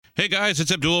Hey guys,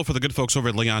 it's Abdul for the good folks over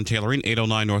at Leon Tailoring,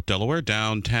 809 North Delaware,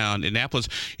 downtown Indianapolis.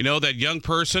 You know, that young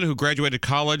person who graduated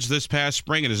college this past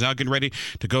spring and is now getting ready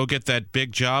to go get that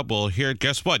big job? Well, here,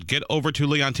 guess what? Get over to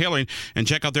Leon Tailoring and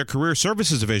check out their career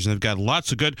services division. They've got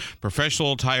lots of good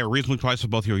professional attire, reasonably priced for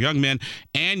both your young men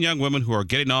and young women who are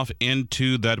getting off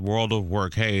into that world of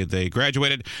work. Hey, they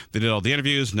graduated, they did all the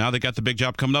interviews, now they got the big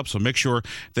job coming up, so make sure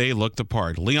they look the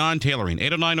part. Leon Tailoring,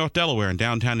 809 North Delaware in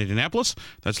downtown Indianapolis.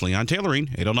 That's Leon Tailoring,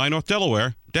 809 North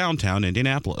Delaware, downtown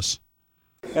Indianapolis.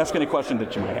 Ask any question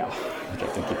that you might have, which I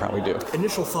think you probably do.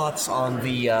 Initial thoughts on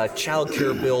the child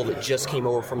care bill that just came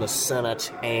over from the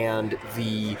Senate and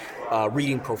the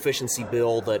reading proficiency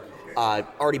bill that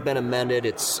already been amended.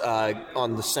 It's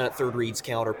on the Senate third reads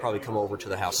calendar, probably come over to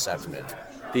the House this afternoon.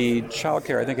 The child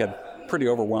care, I think, had pretty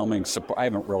overwhelming support. I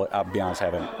haven't really, I'll be honest, I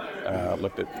haven't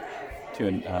looked at too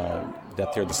in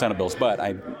depth here the Senate bills, but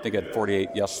I think it had 48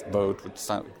 yes vote, which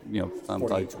sounds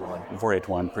like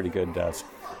 48-1, pretty good,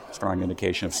 strong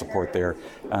indication of support there.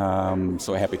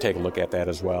 So happy to take a look at that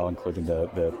as well, including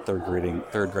the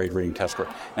third grade reading test score.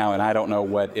 Now, and I don't know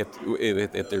what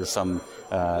if there's some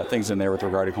things in there with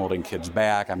regarding holding kids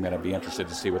back. I'm going to be interested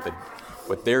to see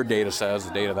what their data says.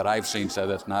 The data that I've seen says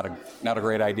that's not a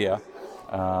great idea.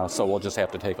 So we'll just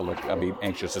have to take a look. I'll be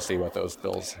anxious to see what those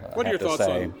bills What are have to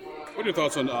say. What are your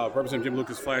thoughts on Representative Jim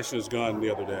Lucas flashing his gun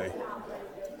the other day?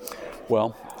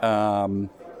 Well,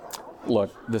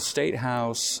 look, the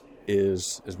Statehouse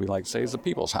is, as we like to say, is the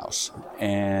people's house.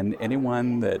 And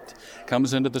anyone that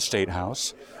comes into the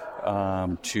Statehouse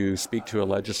to speak to a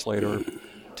legislator,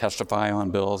 testify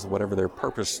on bills, whatever their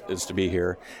purpose is to be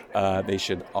here, they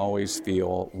should always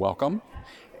feel welcome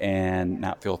and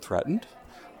not feel threatened.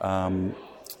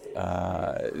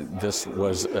 This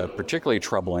was particularly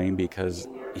troubling because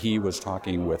he was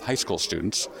talking with high school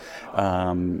students.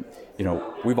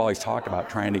 We've always talked about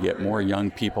trying to get more young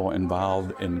people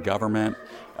involved in government,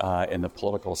 in the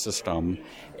political system,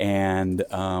 and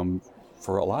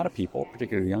for a lot of people,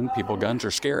 particularly young people, guns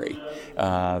are scary.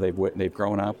 They've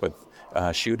grown up with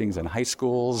shootings in high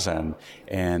schools and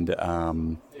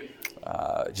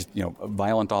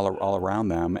violent all around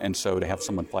them, and so to have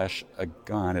someone flash a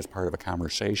gun as part of a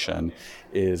conversation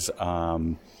is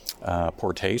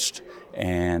poor taste,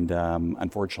 and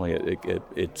unfortunately,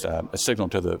 it's a signal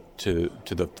to the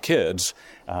kids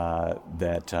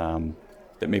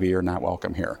that maybe you're not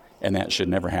welcome here, and that should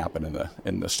never happen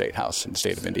in the Statehouse in the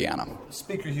state of Indiana.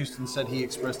 Speaker Houston said he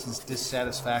expressed his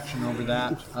dissatisfaction over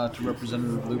that to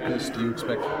Representative Lucas. Do you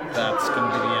expect that's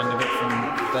going to be the end of it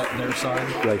from their side?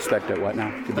 Do I expect it what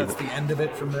now? That's the end of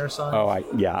it from their side? Oh, I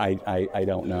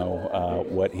don't know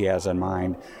what he has in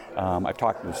mind. I've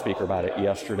talked to the speaker about it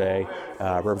yesterday.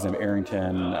 Representative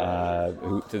Arrington,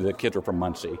 the kids are from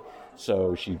Muncie.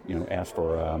 So she, asked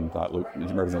for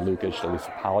Representative Lucas to at least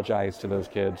apologize to those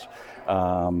kids.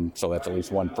 So that's at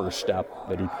least one first step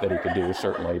that he could do,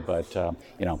 certainly. But a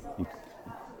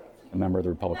member of the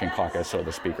Republican caucus, so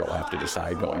the speaker will have to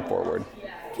decide going forward.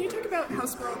 Can you talk about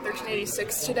House Bill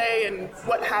 1386 today and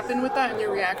what happened with that and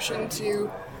your reaction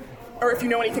to, or if you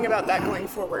know anything about that going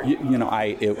forward?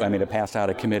 It passed out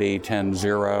of committee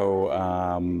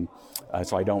 10-0.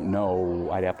 So I don't know.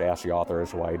 I'd have to ask the author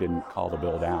as to why he didn't call the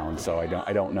bill down. So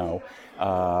I don't know.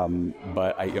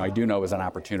 But I do know it was an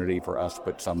opportunity for us to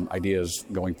put some ideas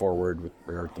going forward with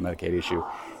regard to the Medicaid issue,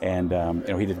 and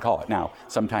he didn't call it. Now,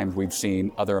 sometimes we've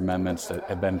seen other amendments that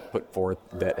have been put forth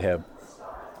that have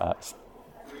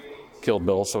killed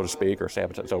bills, so to speak, or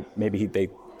sabotaged. So maybe they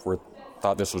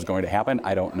thought this was going to happen.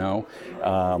 I don't know.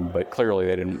 But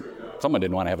clearly someone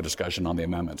didn't want to have a discussion on the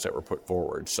amendments that were put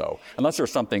forward. So unless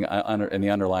there's something in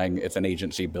the underlying, it's an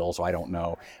agency bill, so I don't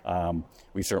know.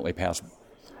 We certainly pass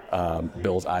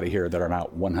bills out of here that are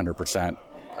not 100%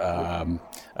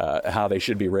 how they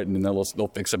should be written, and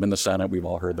they'll fix them in the Senate. We've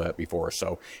all heard that before.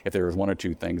 So if there was one or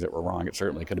two things that were wrong, it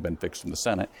certainly could have been fixed in the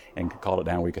Senate and called it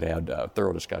down. We could have had a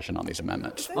thorough discussion on these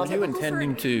amendments. Are you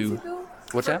intending to...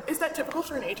 What's that? Is that typical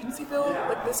for an agency bill,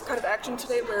 like this kind of action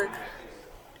today, where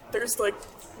there's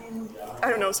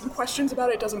some questions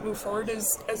about it doesn't move forward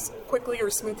as quickly or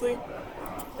smoothly?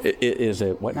 Is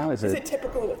it what now? Is it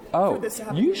typical for this to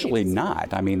happen? Usually not.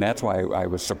 That's why I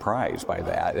was surprised by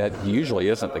that. That usually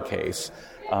isn't the case.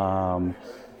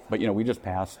 But we just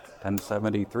passed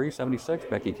 1073-76,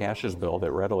 Becky Cash's bill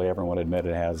that readily everyone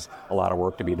admitted has a lot of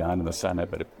work to be done in the Senate,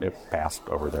 but it passed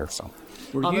over there. So,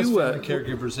 on this family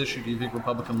caregivers issue, do you think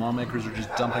Republican lawmakers are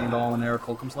just dumping it all in Eric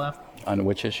Holcomb's lap? On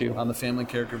which issue? On the family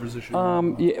caregivers issue.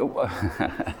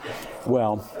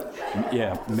 Well,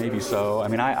 yeah, maybe so.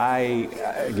 I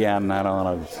don't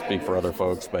want to speak for other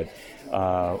folks, but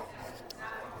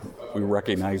we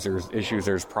recognize there's issues,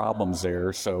 there's problems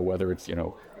there. So whether it's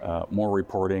more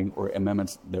reporting or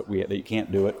amendments that you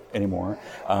can't do it anymore.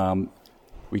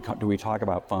 We talk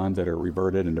about funds that are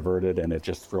reverted and diverted, and it's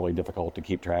just really difficult to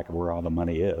keep track of where all the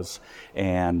money is.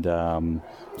 And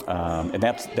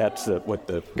that's what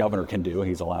the governor can do.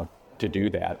 He's allowed to do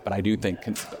that. But I do think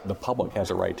the public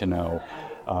has a right to know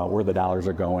where the dollars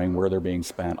are going, where they're being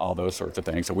spent, all those sorts of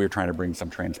things. So we're trying to bring some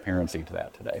transparency to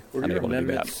that today. Were your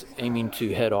amendments aiming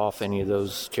to head off any of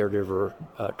those caregiver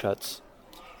cuts?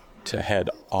 To head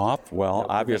off? Well,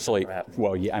 obviously,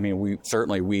 well, yeah. I mean,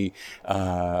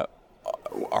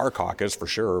 our caucus, for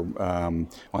sure,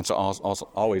 wants to also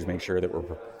always make sure that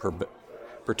we're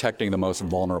protecting the most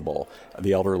vulnerable,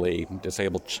 the elderly,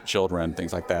 disabled children,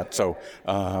 things like that. So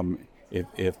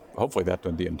if hopefully that's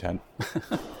the intent.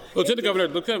 Lieutenant Governor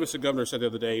said the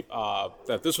other day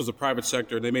that this was a private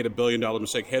sector. They made $1 billion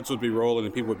mistake. Heads would be rolling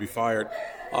and people would be fired.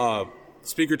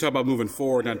 Speaker talked about moving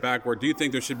forward, not backward. Do you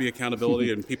think there should be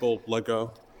accountability and people let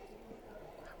go?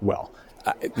 Well,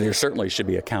 there certainly should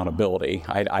be accountability.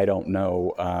 I don't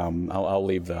know. I'll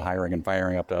leave the hiring and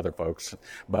firing up to other folks,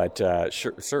 but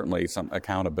certainly some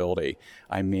accountability.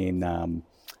 I mean,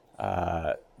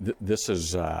 this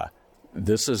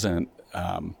isn't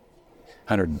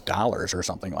 $100 or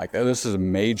something like that. This is a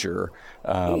major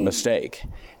mistake,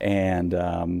 and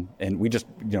we just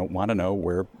want to know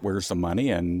where's the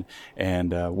money and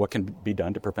what can be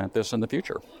done to prevent this in the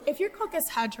future. If your caucus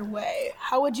had your way,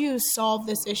 how would you solve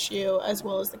this issue as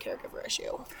well as the caregiver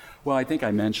issue? Well, I think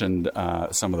I mentioned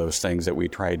some of those things that we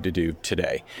tried to do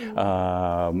today.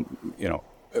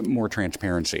 More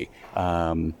transparency.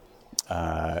 An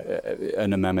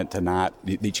amendment to that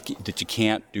you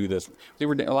can't do this. There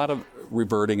were a lot of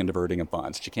reverting and diverting of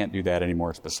funds. You can't do that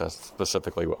anymore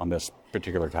specifically on this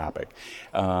particular topic.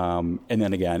 And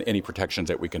then again, any protections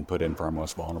that we can put in for our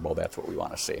most vulnerable, that's what we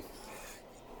want to see.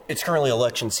 It's currently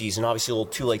election season. Obviously a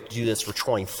little too late to do this for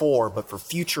 24, but for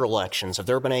future elections, have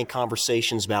there been any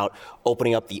conversations about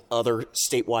opening up the other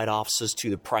statewide offices to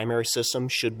the primary system?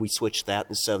 Should we switch that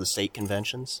instead of the state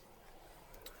conventions?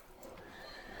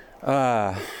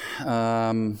 I've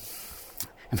been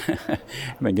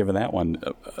giving that one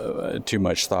too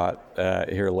much thought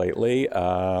here lately.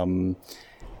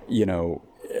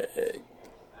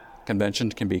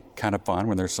 Conventions can be kind of fun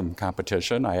when there's some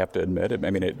competition, I have to admit. I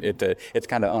mean, it's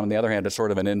kind of, on the other hand, it's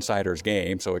sort of an insider's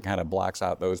game, so it kind of blocks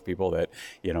out those people that,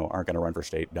 aren't going to run for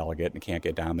state delegate and can't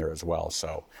get down there as well.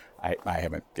 So I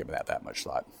haven't given that much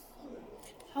thought.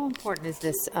 How important is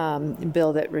this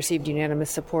bill that received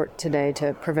unanimous support today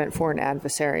to prevent foreign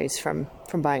adversaries from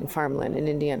buying farmland in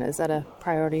Indiana? Is that a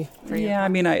priority for you? Yeah, I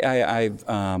mean, I've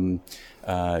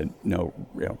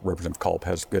Representative Culp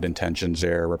has good intentions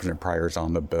there. Representative Pryor's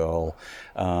on the bill.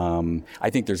 I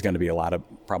think there's going to be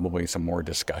probably some more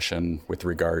discussion with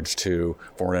regards to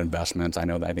foreign investments. I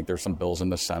think there's some bills in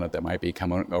the Senate that might be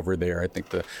coming over there. I think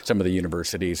some of the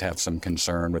universities have some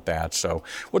concern with that. So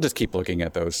we'll just keep looking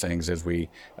at those things as we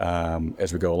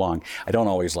go along. I don't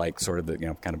always like sort of the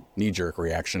kind of knee-jerk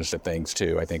reactions to things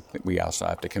too. I think we also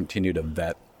have to continue to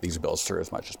vet these bills through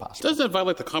as much as possible. Doesn't that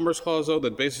violate the Commerce Clause, though,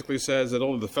 that basically says that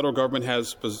only the federal government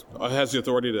has the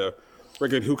authority to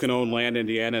regulate who can own land in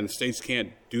Indiana, and states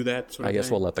can't do that sort of I guess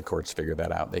thing? we'll let the courts figure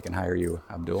that out. They can hire you,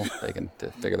 Abdul. They can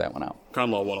figure that one out. Con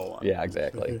Law 101. Yeah,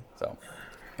 exactly. So,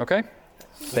 okay.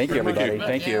 Thank you, everybody.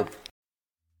 Thank you.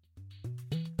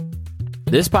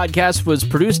 This podcast was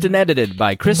produced and edited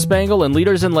by Chris Spangle and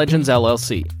Leaders and Legends,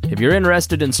 LLC. If you're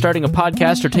interested in starting a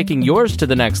podcast or taking yours to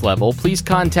the next level, please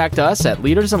contact us at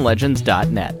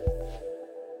leadersandlegends.net.